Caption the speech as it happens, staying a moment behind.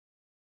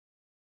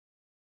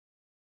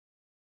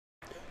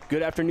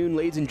Good afternoon,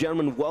 ladies and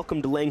gentlemen.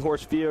 Welcome to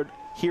Langhorse Field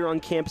here on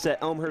campus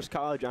at Elmhurst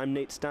College. I'm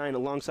Nate Stein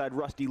alongside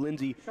Rusty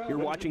Lindsay. You're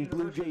watching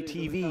Blue Jay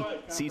TV,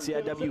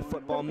 CCIW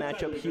football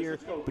matchup here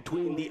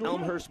between the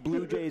Elmhurst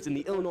Blue Jays and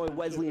the Illinois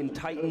Wesleyan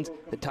Titans.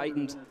 The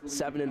Titans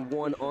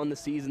 7-1 on the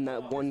season,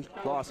 that one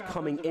loss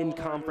coming in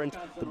conference.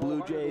 The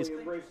Blue Jays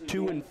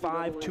 2-5,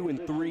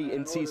 2-3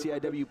 in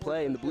CCIW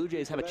play, and the Blue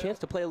Jays have a chance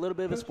to play a little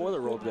bit of a spoiler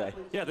role today.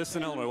 Yeah, this is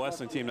an Illinois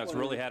Wesleyan team that's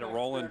really had it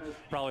rolling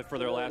probably for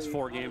their last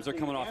 4 games. They're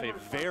coming off a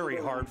very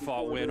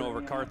hard-fought win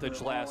over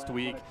Carthage last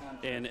week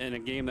in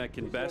a game that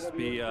can best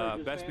be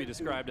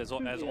described as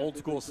old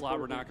school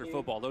slobber knocker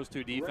football. Those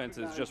two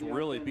defenses just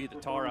really beat the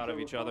tar out of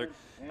each other.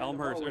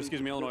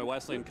 Illinois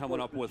Wesleyan coming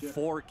up with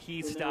 4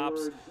 key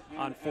stops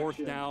on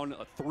 4th down,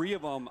 3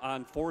 of them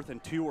on 4th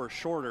and 2 or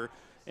shorter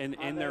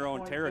in their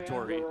own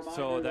territory.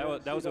 So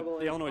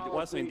the Illinois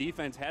Wesleyan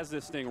defense has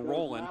this thing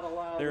rolling.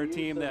 They're a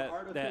team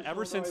that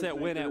ever since that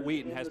win at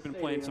Wheaton has been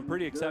playing some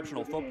pretty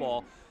exceptional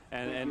football,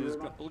 and is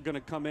going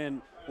to come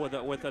in with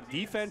a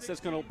defense that's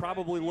going to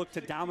probably look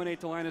to dominate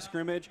the line of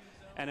scrimmage,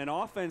 and an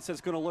offense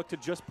that's going to look to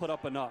just put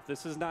up enough.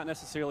 This is not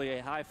necessarily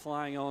a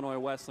high-flying Illinois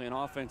Wesleyan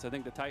offense. I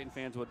think the Titan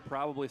fans would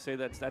probably say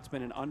that's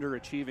been an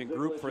underachieving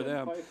group for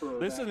them.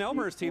 This is an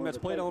Elmhurst team that's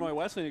played Illinois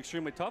Wesleyan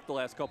extremely tough the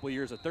last couple of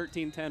years. A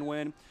 13-10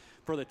 win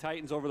for the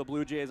Titans over the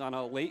Blue Jays on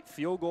a late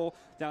field goal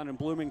down in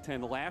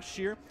Bloomington last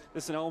year.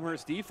 This is an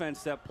Elmhurst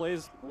defense that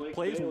plays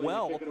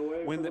well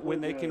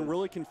when they can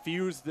really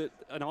confuse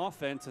an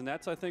offense, and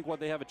that's, I think, what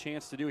they have a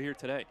chance to do here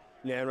today.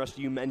 Yeah, and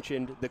Rusty, you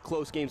mentioned the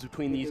close games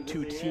between these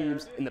two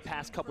teams in the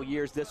past couple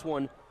years. This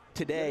one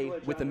today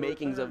with the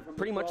makings of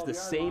pretty much the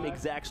same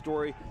exact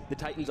story. The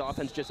Titans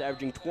offense just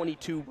averaging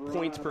 22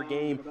 points per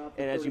game,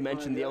 and as you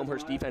mentioned, the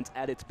Elmhurst defense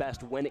at its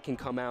best when it can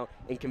come out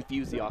and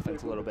confuse the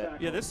offense a little bit.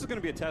 Yeah, this is going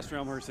to be a test for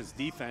Elmhurst's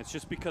defense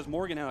just because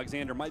Morgan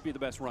Alexander might be the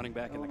best running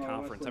back in the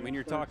conference. I mean,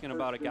 you're talking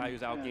about a guy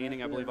who's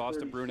outgaining, I believe,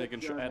 Austin Brunig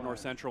at North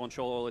Central and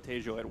Cholo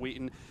Olatejo at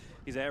Wheaton.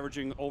 He's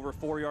averaging over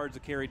 4 yards a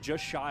carry,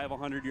 just shy of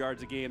 100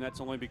 yards a game.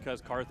 That's only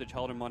because Carthage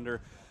held him under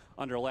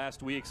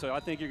last week. So I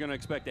think you're going to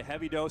expect a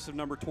heavy dose of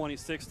number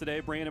 26 today.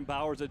 Brandon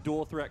Bowers, a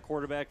dual threat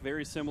quarterback,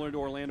 very similar to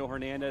Orlando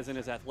Hernandez in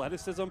his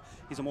athleticism.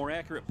 He's a more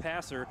accurate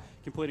passer,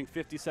 completing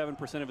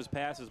 57% of his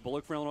passes, but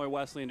look for Illinois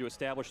Wesleyan to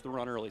establish the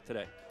run early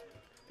today.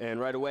 And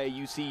right away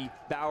you see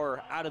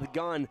Bauer out of the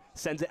gun,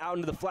 sends it out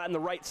into the flat on the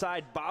right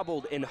side,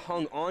 bobbled and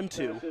hung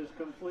onto.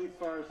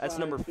 That's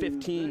number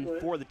 15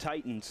 for the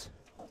Titans.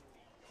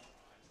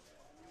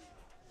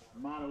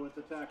 Mata with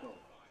the tackle.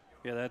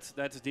 Yeah,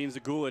 that's Dean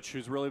Zagulich,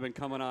 who's really been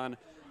coming on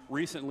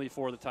recently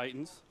for the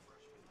Titans.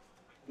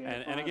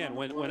 And again,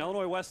 when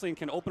Illinois Wesleyan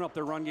can open up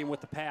their run game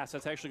with the pass,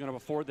 that's actually going to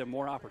afford them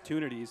more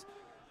opportunities.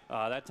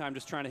 That time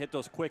just trying to hit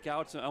those quick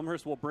outs.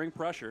 Elmhurst will bring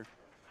pressure.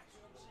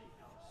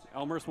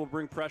 Elmhurst will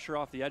bring pressure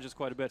off the edges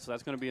quite a bit, so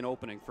that's going to be an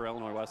opening for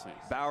Illinois Wesleyan.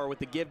 Bauer with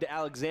the give to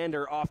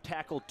Alexander, off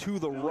tackle to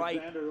the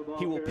right.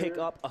 He will pick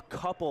up a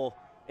couple,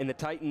 and the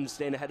Titans,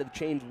 staying ahead of the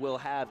chains, will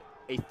have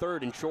a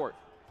 3rd and short.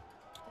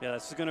 Yeah,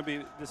 this is going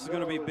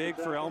to be big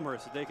for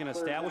Elmhurst. If they can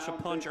establish a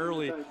punch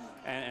early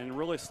and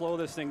really slow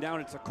this thing down.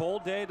 It's a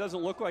cold day. It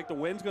doesn't look like the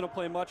wind's going to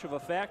play much of a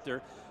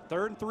factor.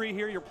 3rd and 3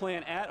 here. You're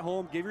playing at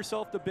home. Give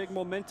yourself the big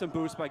momentum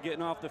boost by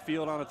getting off the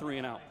field on a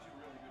 3-and-out.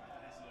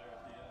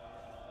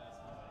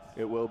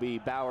 It will be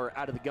Bauer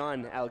out of the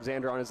gun.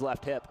 Alexander on his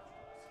left hip.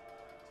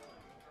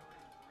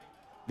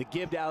 The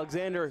give to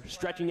Alexander,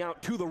 stretching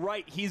out to the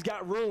right. He's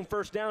got room,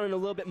 1st down and a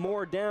little bit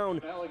more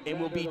down, and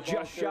will be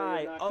just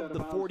shy of the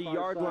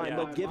 40-yard line. Yeah.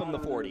 They'll give him the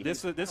 40.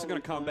 This is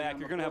going to come back.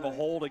 You're going to have a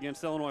hold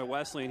against Illinois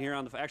Wesleyan here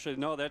on the. Actually,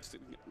 no,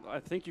 I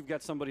think you've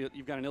got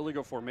an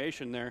illegal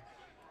formation there.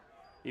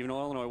 Even though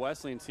Illinois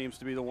Wesleyan seems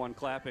to be the one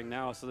clapping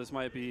now, so this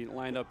might be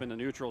lined up in the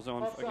neutral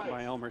zone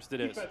by Elmhurst. It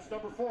is.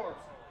 Number 4.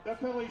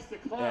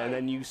 And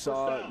then you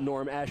saw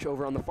Norm Esch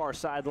over on the far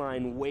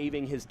sideline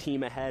waving his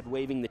team ahead,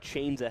 waving the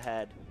chains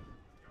ahead.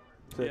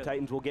 So the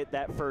Titans will get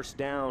that 1st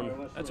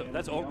down.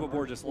 That's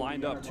Ogbobor just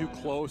lined up too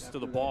close to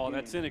the ball.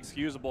 That's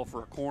inexcusable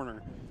for a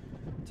corner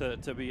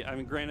to be. I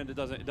mean, granted,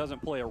 it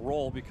doesn't play a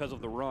role because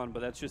of the run, but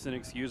that's just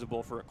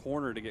inexcusable for a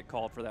corner to get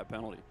called for that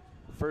penalty.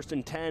 1st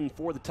and 10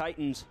 for the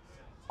Titans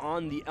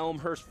on the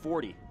Elmhurst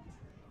 40.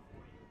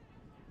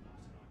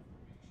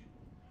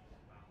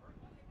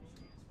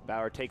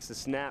 Bauer takes the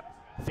snap,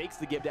 fakes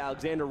the give to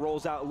Alexander,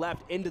 rolls out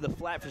left into the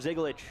flat for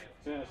Zieglich,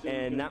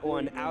 and that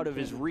one out of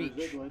his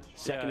reach.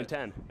 2nd and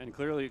 10. And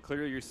clearly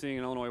you're seeing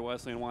Illinois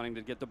Wesleyan wanting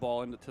to get the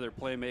ball into their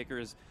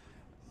playmakers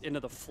into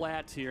the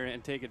flats here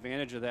and take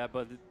advantage of that,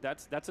 but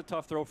that's a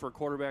tough throw for a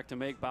quarterback to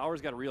make.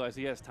 Bauer's got to realize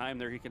he has time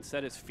there. He can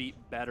set his feet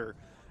better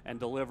and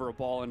deliver a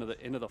ball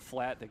into the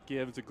flat that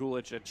gives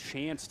Zagulich a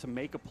chance to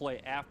make a play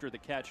after the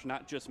catch,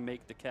 not just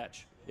make the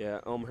catch. Yeah,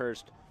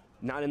 Elmhurst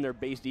not in their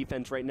base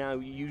defense right now.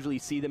 You usually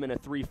see them in a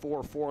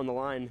 3-4-4 on the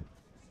line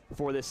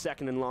for this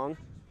 2nd and long.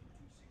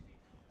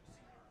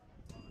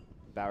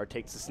 Bauer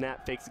takes the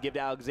snap, fakes the give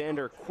to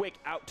Alexander, quick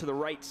out to the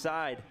right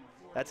side.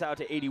 That's out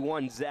to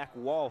 81, Zach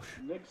Walsh,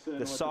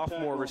 the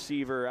sophomore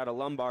receiver out of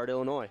Lombard,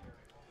 Illinois.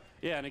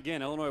 Yeah, and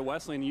again, Illinois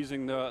Wesleyan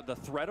using the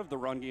threat of the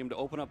run game to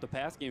open up the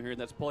pass game here.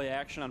 That's play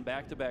action on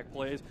back-to-back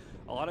plays.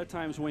 A lot of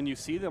times when you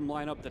see them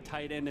line up the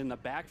tight end in the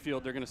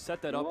backfield, they're going to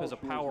set that up as a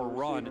power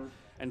run.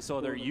 And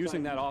so they're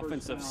using that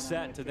offensive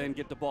set to then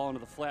get the ball into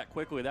the flat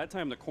quickly. That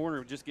time the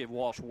corner just gave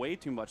Walsh way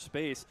too much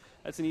space.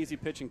 That's an easy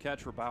pitch and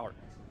catch for Bauer.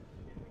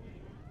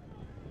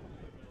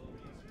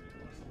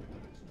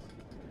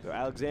 So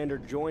Alexander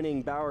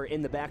joining Bauer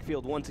in the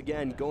backfield once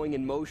again, going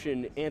in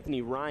motion.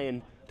 Anthony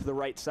Ryan to the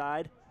right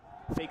side.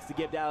 Fakes the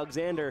give to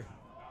Alexander.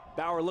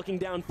 Bauer looking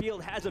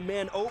downfield, has a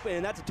man open,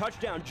 and that's a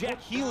touchdown. Jack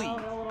Healy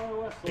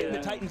getting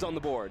the Titans on the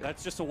board.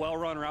 That's just a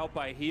well-run route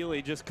by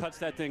Healy. Just cuts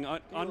that thing,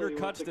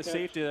 undercuts the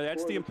safety.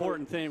 That's the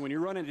important thing. When you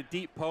run into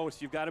deep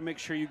posts, you've got to make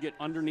sure you get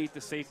underneath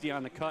the safety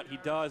on the cut. He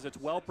does. It's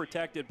well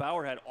protected.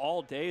 Bauer had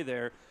all day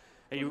there.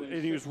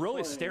 And he was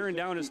really staring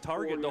down his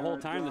target the whole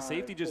time. The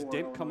safety just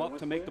didn't come up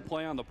to make the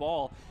play on the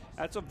ball.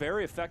 That's a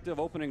very effective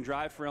opening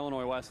drive for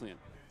Illinois Wesleyan.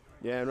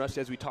 Yeah, and Rusty,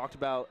 as we talked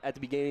about at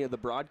the beginning of the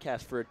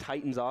broadcast, for a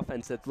Titans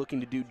offense that's looking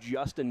to do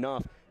just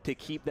enough to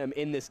keep them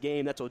in this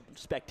game, that's a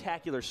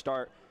spectacular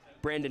start.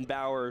 Brandon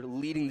Bauer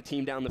leading the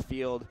team down the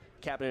field,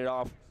 capping it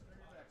off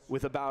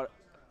with about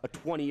a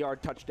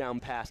 20-yard touchdown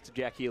pass to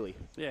Jack Healy.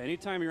 Yeah,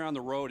 anytime you're on the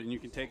road and you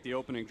can take the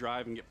opening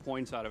drive and get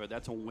points out of it,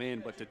 that's a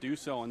win. But to do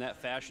so in that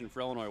fashion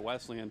for Illinois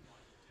Wesleyan,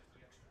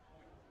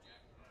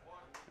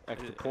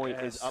 extra point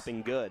is up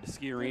and good.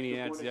 Schiarini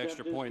adds the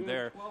extra point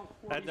there.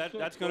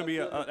 That's going to be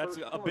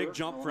a big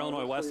jump for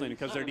Illinois Wesleyan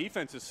because their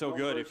defense is so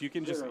good. If you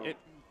can just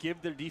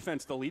give their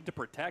defense the lead to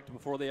protect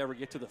before they ever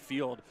get to the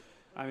field,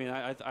 I mean,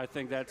 I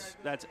think that's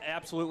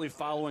absolutely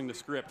following the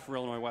script for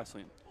Illinois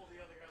Wesleyan.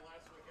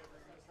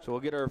 So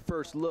we'll get our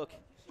first look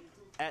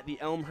at the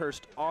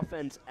Elmhurst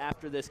offense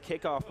after this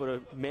kickoff, but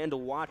a man to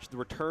watch, the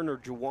returner,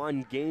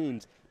 Juwan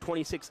Gaines,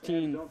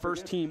 2016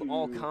 first team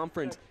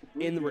all-conference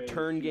in the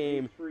return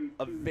game,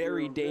 a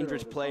very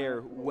dangerous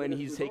player when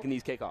he's taking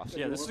these kickoffs.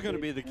 Yeah, this is going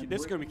to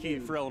be key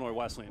for Illinois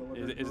Wesleyan.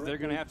 Is they're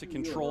going to have to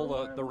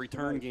control the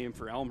return game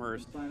for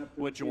Elmhurst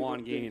with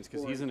Juwan Gaines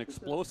because he's an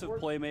explosive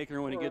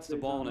playmaker when he gets the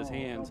ball in his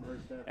hands,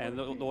 and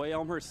the way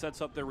Elmhurst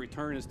sets up their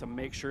return is to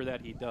make sure that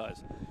he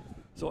does.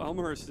 So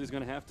Elmhurst is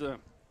going to have to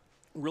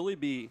really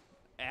be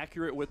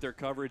accurate with their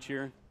coverage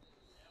here,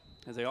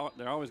 as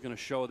they're always going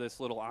to show this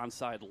little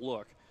onside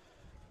look.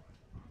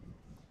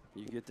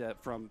 You get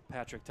that from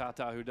Patrick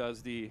Tata, who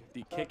does the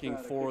kicking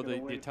for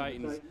the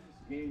Titans.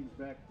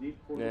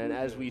 And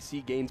as we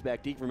see Gaines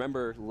back deep,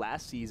 remember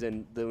last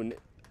season when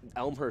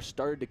Elmhurst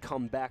started to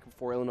come back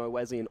before Illinois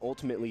Wesleyan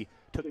ultimately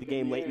took the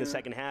game late in the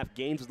second half.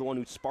 Gaines was the one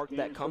who sparked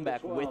that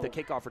comeback with a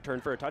kickoff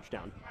return for a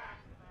touchdown.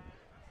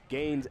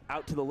 Gaines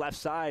out to the left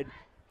side,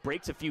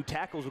 breaks a few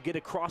tackles, will get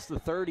across the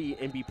 30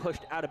 and be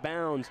pushed out of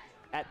bounds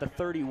at the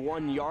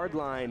 31-yard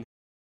line.